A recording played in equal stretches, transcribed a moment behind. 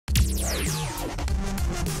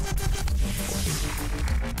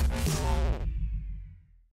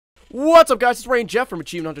What's up, guys? It's Ray and Jeff from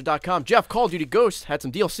AchievementHunter.com. Jeff, Call of Duty Ghosts had some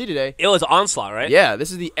DLC today. It was Onslaught, right? Yeah,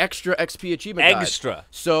 this is the extra XP achievement guide. Egg-stra.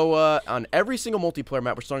 So, on every single multiplayer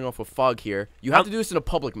map, we're starting off with Fog here. You have to do this in a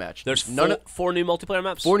public match. There's four new multiplayer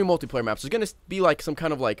maps? 4 new multiplayer maps. There's going to be like some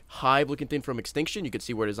kind of like hive-looking thing from Extinction. You can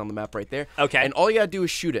see where it is on the map right there. Okay. And all you got to do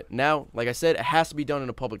is shoot it. Now, like I said, it has to be done in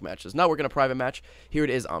a public match. It's not working in a private match. Here it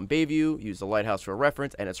is on Bayview. Use the lighthouse for a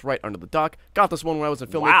reference, and it's right under the dock. Got this one when I was in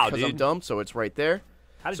filming because I'm dumb, so it's right there.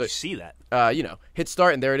 How did you see that? You know, hit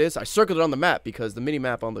start, and there it is. I circled it on the map because the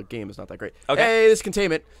mini-map on the game is not that great. Okay. Hey, this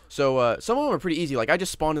containment. So, some of them are pretty easy. Like, I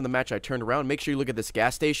just spawned in the match. I turned around. Make sure you look at this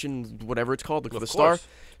gas station, whatever it's called. Look for the star.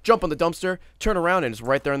 Jump on the dumpster. Turn around, and it's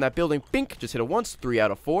right there in that building. Bink. Just hit it once. 3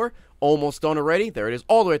 out of 4. Almost done already. There it is,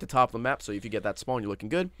 all the way at the top of the map. So if you get that spawn, you're looking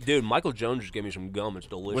good. Dude, Michael Jones just gave me some gum. It's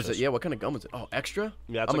delicious. What is it? Yeah, what kind of gum is it? Oh, extra?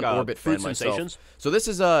 Yeah, it's I'm like an Orbit Fruit fan myself. Sensations. So this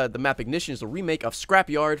is the map Ignition. Is a remake of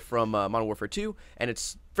Scrapyard from Modern Warfare 2, and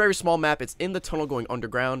it's very small map. It's in the tunnel going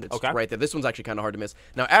underground. It's right there. This one's actually kind of hard to miss.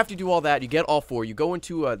 Now, after you do all that, you get all 4. You go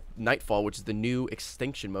into Nightfall, which is the new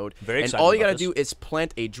Extinction mode. Very excited. And all you got to do is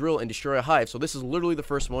plant a drill and destroy a hive. So this is literally the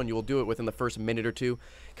first one. You will do it within the first minute or 2.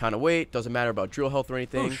 Kind of wait. Doesn't matter about drill health or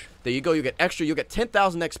anything. Oosh. There you go. You get extra. You'll get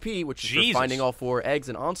 10,000 XP, which is for finding all 4 eggs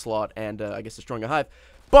in Onslaught and, I guess, destroying a hive.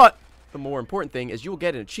 But the more important thing is you will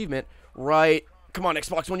get an achievement right... Come on,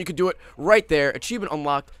 Xbox One, you can do it right there. Achievement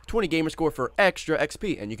unlocked, 20 gamer score for extra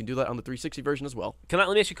XP, and you can do that on the 360 version as well. Let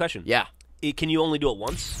me ask you a question. Yeah. Can you only do it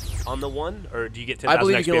once on the one, or do you get 10,000 XP I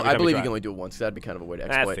believe every time you can only do it once. That'd be kind of a way to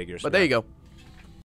exploit. That figures. But there you go.